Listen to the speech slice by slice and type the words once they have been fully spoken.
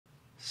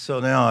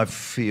So now I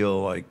feel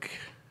like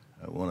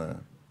I want to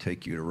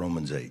take you to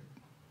Romans 8.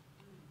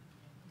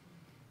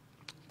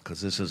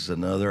 Because this is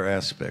another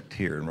aspect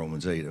here in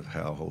Romans 8 of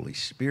how Holy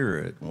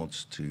Spirit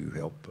wants to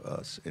help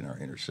us in our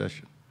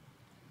intercession.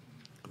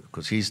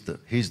 Because he's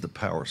the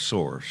power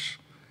source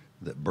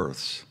that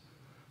births.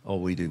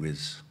 All we do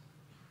is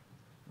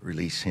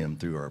release him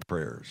through our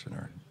prayers and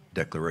our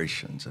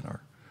declarations and our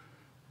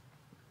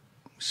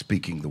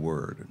speaking the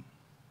word and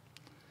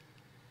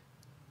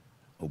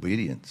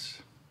obedience.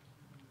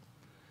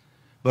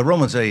 But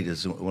Romans 8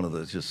 is one of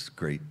those just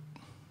great,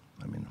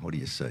 what do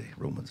you say,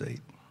 Romans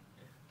 8?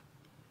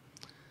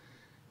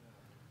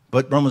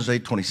 But Romans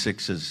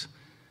 8:26 is,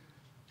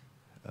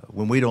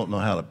 when we don't know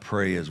how to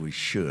pray as we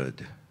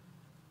should,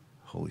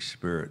 Holy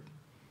Spirit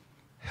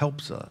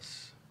helps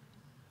us.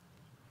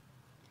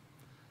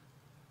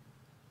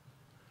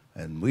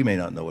 And we may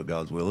not know what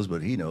God's will is,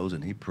 but he knows,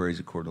 and he prays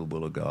according to the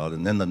will of God.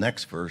 And then the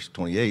next verse,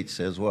 28,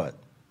 says what?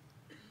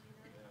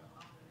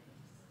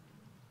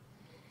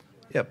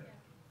 Yep.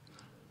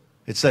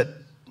 It's that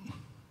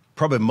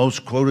probably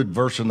most quoted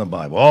verse in the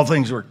Bible. All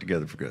things work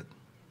together for good.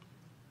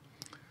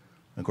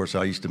 Of course,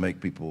 I used to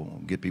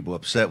get people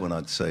upset when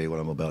I'd say what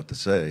I'm about to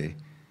say,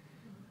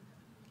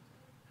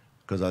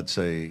 because I'd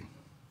say,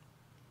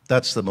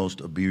 that's the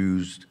most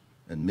abused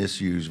and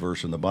misused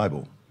verse in the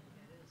Bible,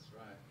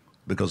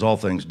 because all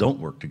things don't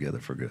work together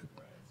for good,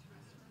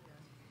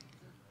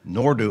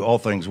 nor do all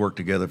things work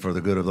together for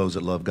the good of those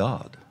that love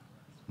God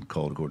and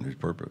called according to his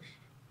purpose.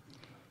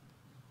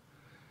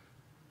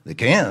 They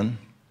can,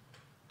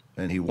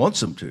 and he wants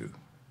them to,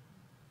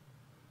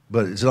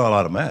 but it's not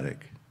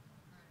automatic.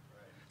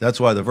 That's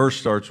why the verse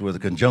starts with a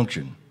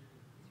conjunction.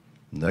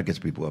 And that gets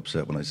people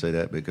upset when I say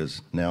that,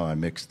 because now I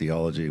mix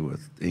theology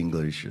with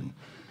English.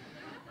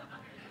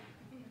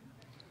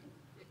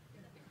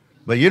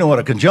 But you know what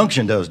a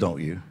conjunction does, don't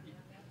you?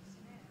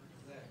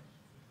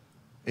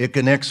 It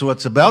connects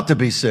what's about to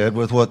be said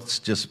with what's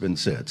just been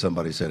said.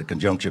 Somebody said a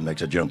conjunction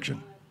makes a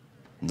junction.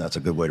 And that's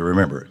a good way to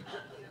remember it.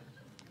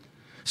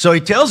 So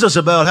he tells us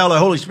about how the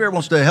Holy Spirit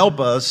wants to help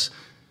us.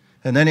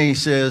 And then he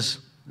says,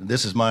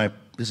 this is my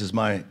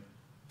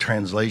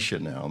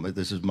translation now.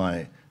 This is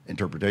my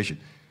interpretation.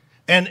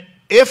 And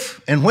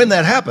if and when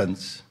that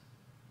happens,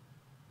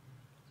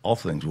 all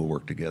things will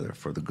work together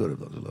for the good of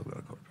those who love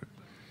God.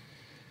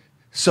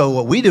 So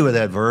what we do with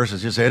that verse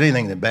is just say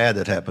anything that bad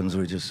that happens,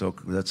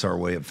 that's our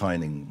way of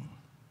finding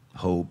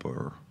hope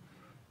or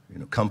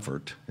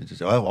comfort. It's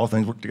just, all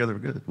things work together for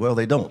good. Well,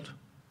 they don't.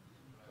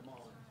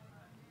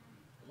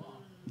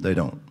 They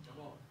don't.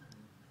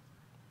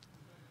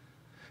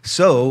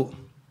 So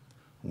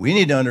we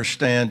need to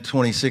understand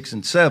 26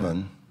 and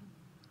 7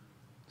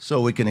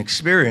 so we can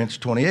experience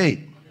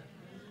 28.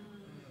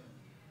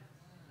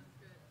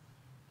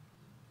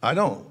 I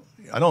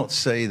don't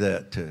say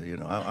that to,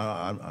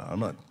 I'm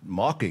not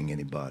mocking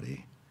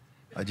anybody.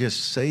 I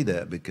just say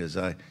that because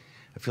I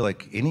feel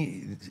like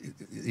the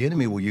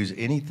enemy will use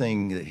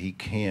anything that he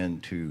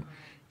can to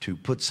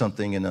put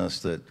something in us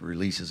that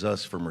releases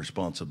us from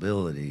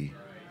responsibility.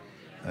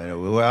 It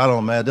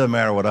doesn't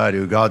matter what I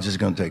do, God's just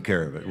going to take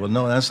care of it. Well,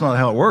 no, that's not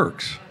how it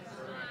works.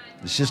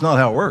 It's just not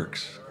how it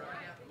works.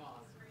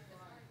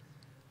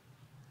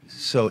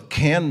 So it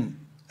can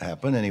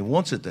happen, and he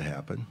wants it to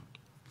happen.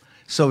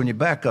 So when you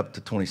back up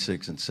to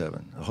 26 and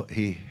 7,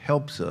 he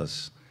helps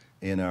us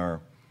in our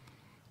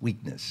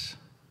weakness.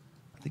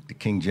 I think the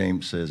King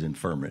James says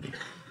infirmity.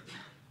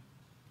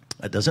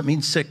 That doesn't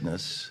mean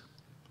sickness.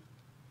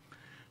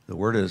 The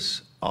word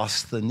is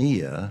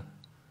asthenia.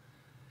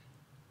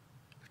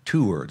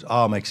 Two words.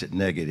 Makes it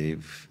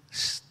negative.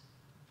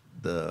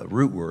 The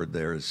root word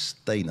there is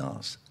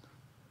stenos.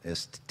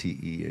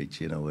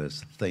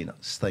 S-T-E-H-N-O-S.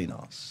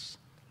 Stenos.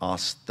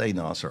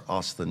 Asthenos or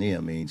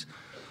asthenia means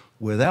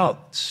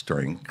without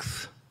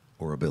strength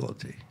or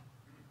ability.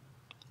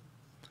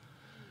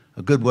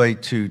 A good way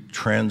to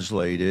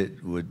translate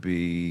it would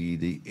be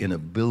the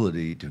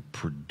inability to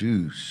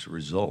produce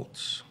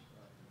results,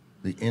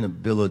 the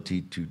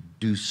inability to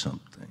do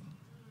something.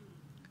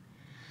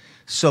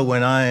 So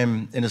when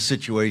I'm in a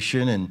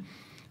situation and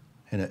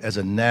as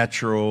a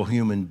natural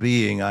human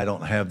being, I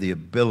don't have the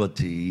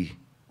ability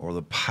or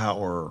the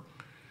power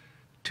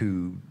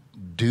to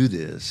do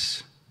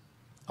this,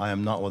 I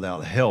am not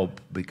without help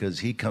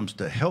because he comes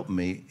to help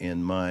me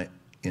in my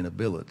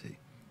inability.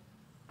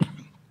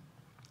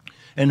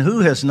 And who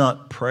has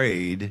not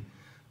prayed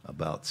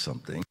about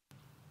something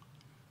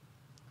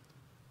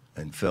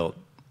and felt,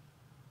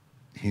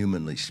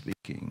 humanly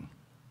speaking,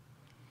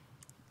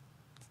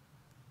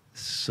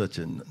 such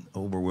an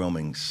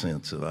overwhelming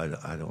sense of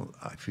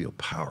I feel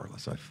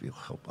powerless, I feel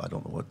help, I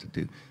don't know what to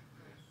do.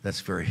 That's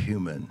very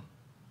human,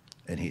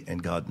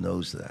 and God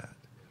knows that.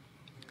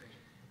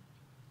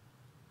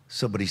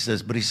 So, but he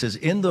says,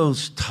 in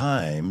those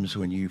times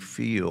when you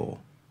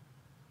feel,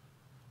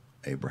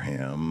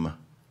 Abraham,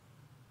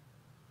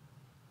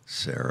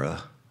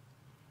 Sarah,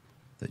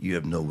 that you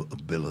have no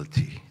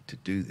ability to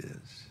do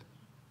this,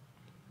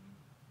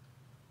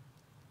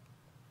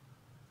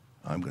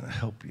 I'm going to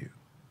help you.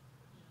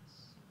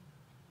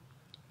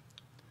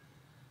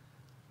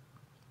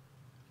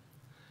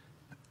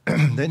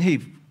 then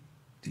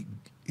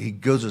he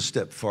goes a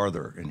step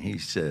farther and he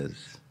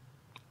says,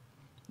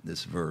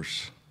 this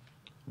verse,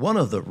 one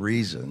of the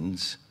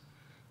reasons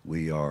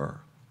we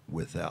are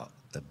without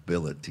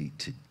ability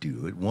to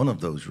do it, one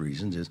of those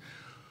reasons is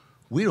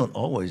we don't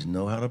always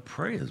know how to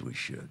pray as we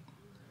should.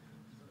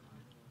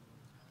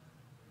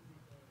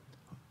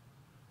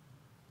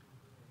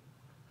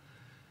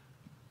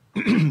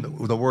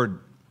 The word,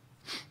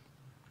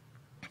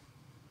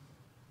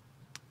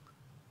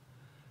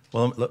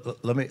 well,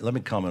 let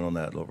me comment on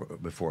that a little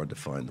before I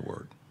define the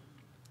word.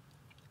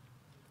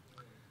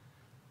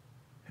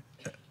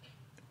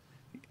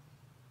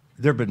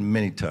 There have been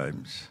many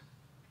times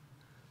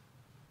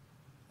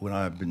when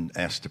I've been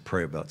asked to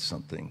pray about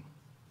something.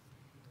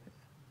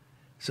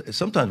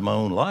 Sometimes my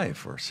own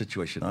life or a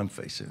situation I'm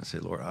facing, I say,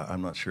 Lord,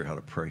 I'm not sure how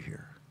to pray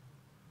here.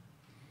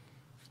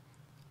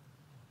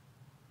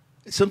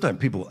 Sometimes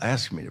people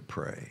ask me to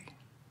pray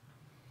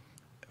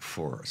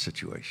for a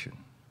situation.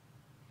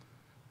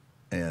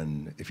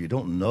 And if you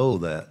don't know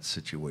that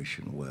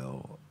situation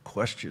well,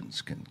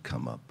 questions can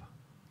come up.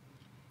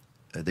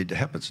 It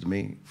happens to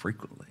me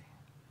frequently.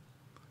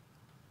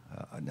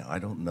 Now, I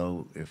don't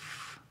know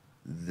if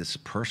this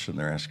person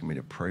they're asking me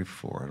to pray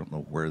for, I don't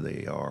know where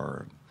they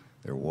are,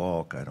 their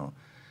walk.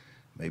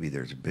 Maybe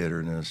there's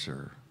bitterness,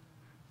 or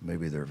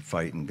maybe they're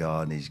fighting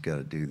God and he's got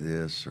to do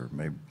this, or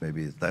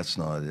maybe that's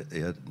not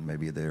it.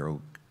 Maybe they're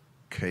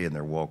okay in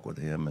their walk with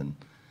him and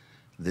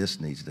this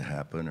needs to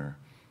happen, or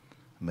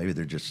maybe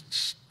they're just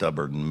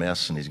stubborn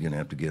mess and he's going to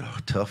have to get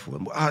tough with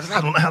them. I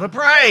don't know how to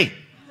pray.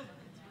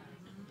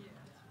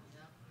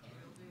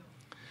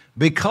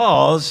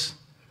 Because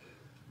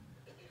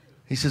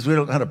he says we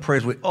don't know how to pray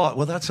as we ought.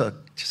 Well, that's a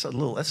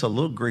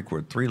little Greek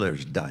word, 3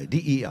 letters,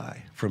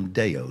 D-E-I, from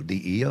Deo,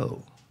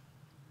 D-E-O.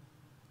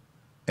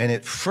 And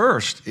at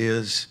first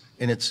is,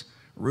 in its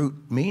root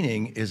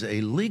meaning, is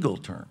a legal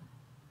term.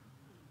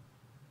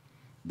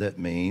 That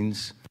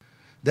means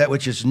that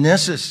which is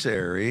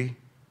necessary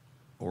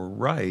or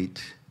right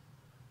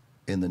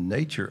in the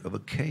nature of a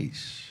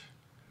case.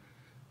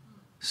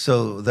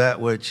 So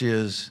that which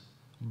is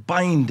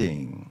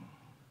binding.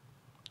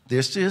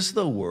 This is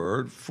the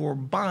word for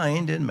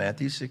bind in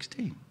Matthew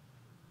 16.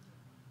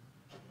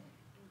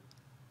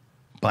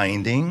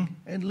 Binding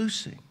and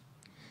loosing.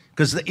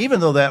 Because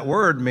even though that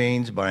word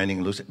means binding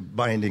and loosing,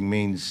 binding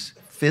means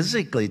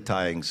physically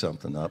tying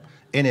something up,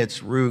 in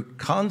its root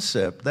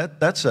concept,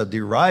 that's a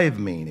derived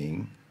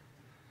meaning.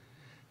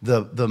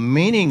 The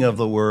meaning of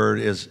the word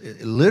is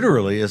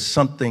literally is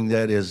something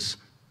that is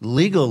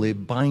legally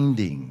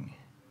binding,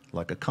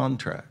 like a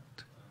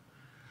contract,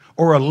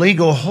 or a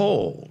legal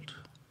hold.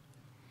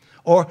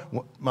 Or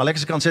my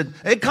lexicon said,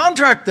 a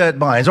contract that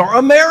binds, or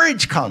a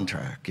marriage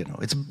contract.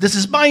 This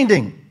is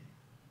binding.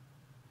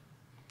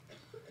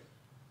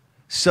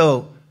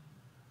 So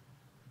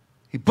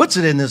he puts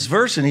it in this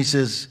verse and he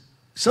says,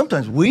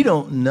 sometimes we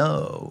don't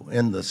know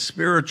in the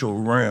spiritual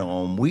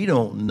realm, we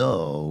don't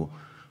know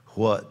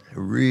what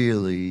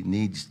really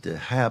needs to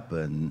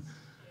happen.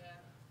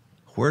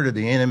 Where did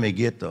the enemy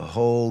get the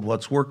hold?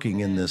 What's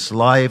working in this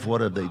life?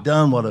 What have they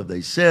done? What have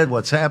they said?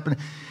 What's happening?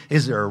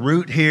 Is there a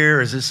root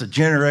here? Is this a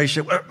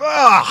generation?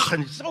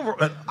 And it's over.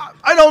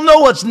 I don't know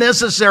what's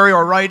necessary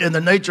or right in the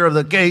nature of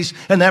the case,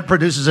 and that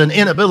produces an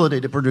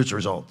inability to produce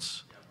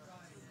results.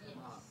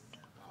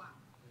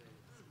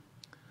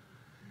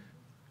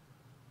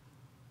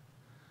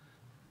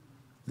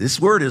 This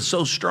word is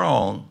so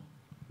strong.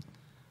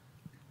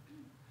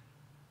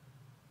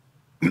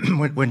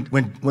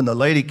 When the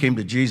lady came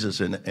to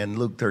Jesus in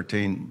Luke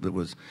 13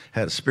 that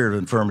had a spirit of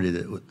infirmity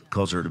that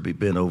caused her to be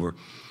bent over,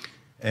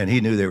 and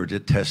he knew they were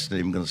just testing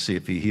him, going to see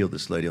if he healed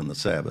this lady on the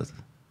Sabbath,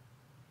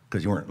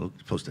 because you weren't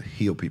supposed to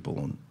heal people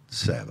on the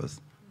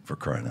Sabbath, for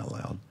crying out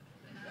loud.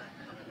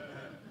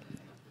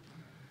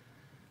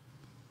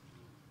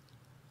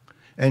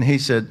 And he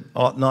said,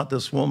 ought not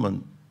this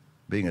woman,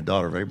 being a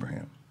daughter of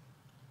Abraham,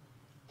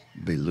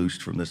 be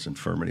loosed from this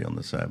infirmity on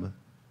the Sabbath?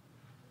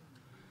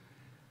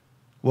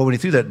 Well, when he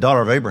threw that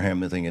daughter of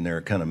Abraham thing in there,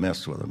 it kind of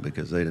messed with them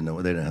because they didn't know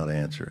how to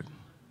answer it.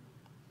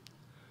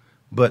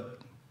 But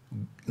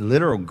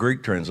literal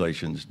Greek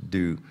translations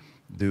do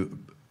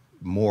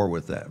more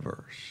with that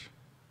verse,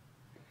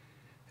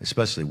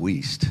 especially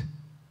Weist,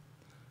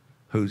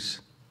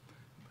 who's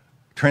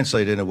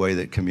translated in a way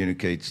that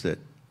communicates that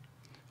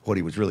what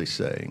he was really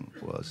saying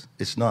was,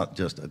 it's not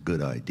just a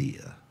good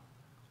idea,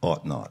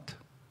 ought not.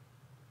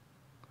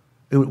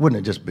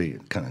 Wouldn't it just be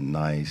kind of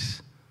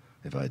nice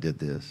if I did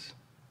this?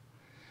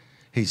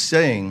 He's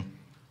saying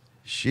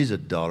she's a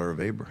daughter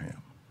of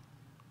Abraham.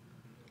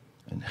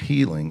 And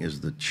healing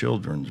is the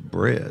children's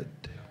bread.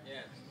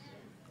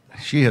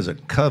 She has a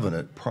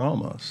covenant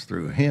promise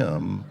through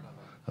him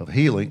of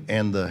healing,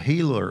 and the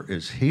healer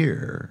is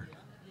here.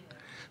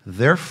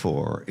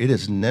 Therefore, it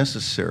is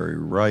necessary,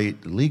 right,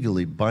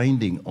 legally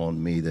binding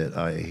on me that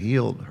I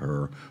healed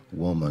her.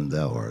 Woman,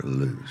 thou art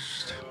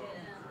loosed.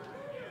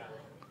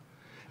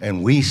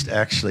 And Wiest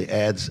actually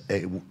adds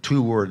a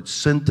two-word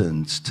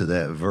sentence to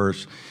that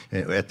verse.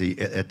 At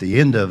the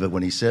end of it,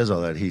 when he says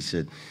all that, he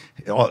said,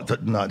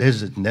 not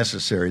is it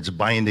necessary, it's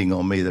binding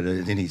on me.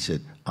 And then he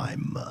said, I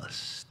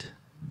must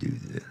do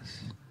this.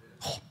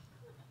 Oh.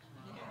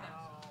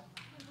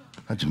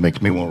 That just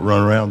makes me want to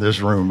run around this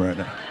room right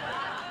now.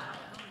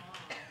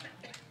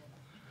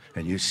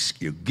 And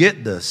you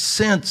get the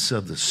sense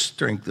of the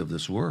strength of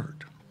this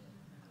word.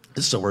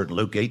 This is the word in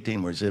Luke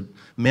 18 where he said,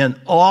 men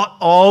ought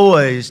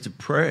always to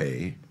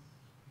pray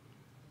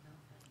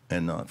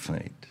and not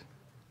faint.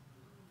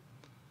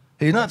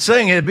 He's not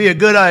saying it'd be a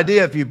good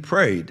idea if you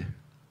prayed.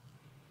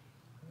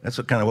 That's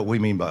what we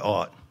mean by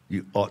ought.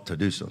 You ought to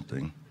do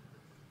something.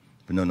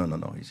 But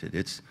no. He said,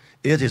 it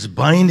is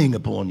binding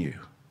upon you.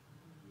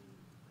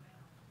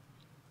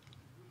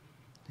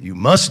 You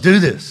must do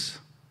this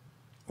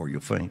or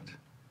you'll faint.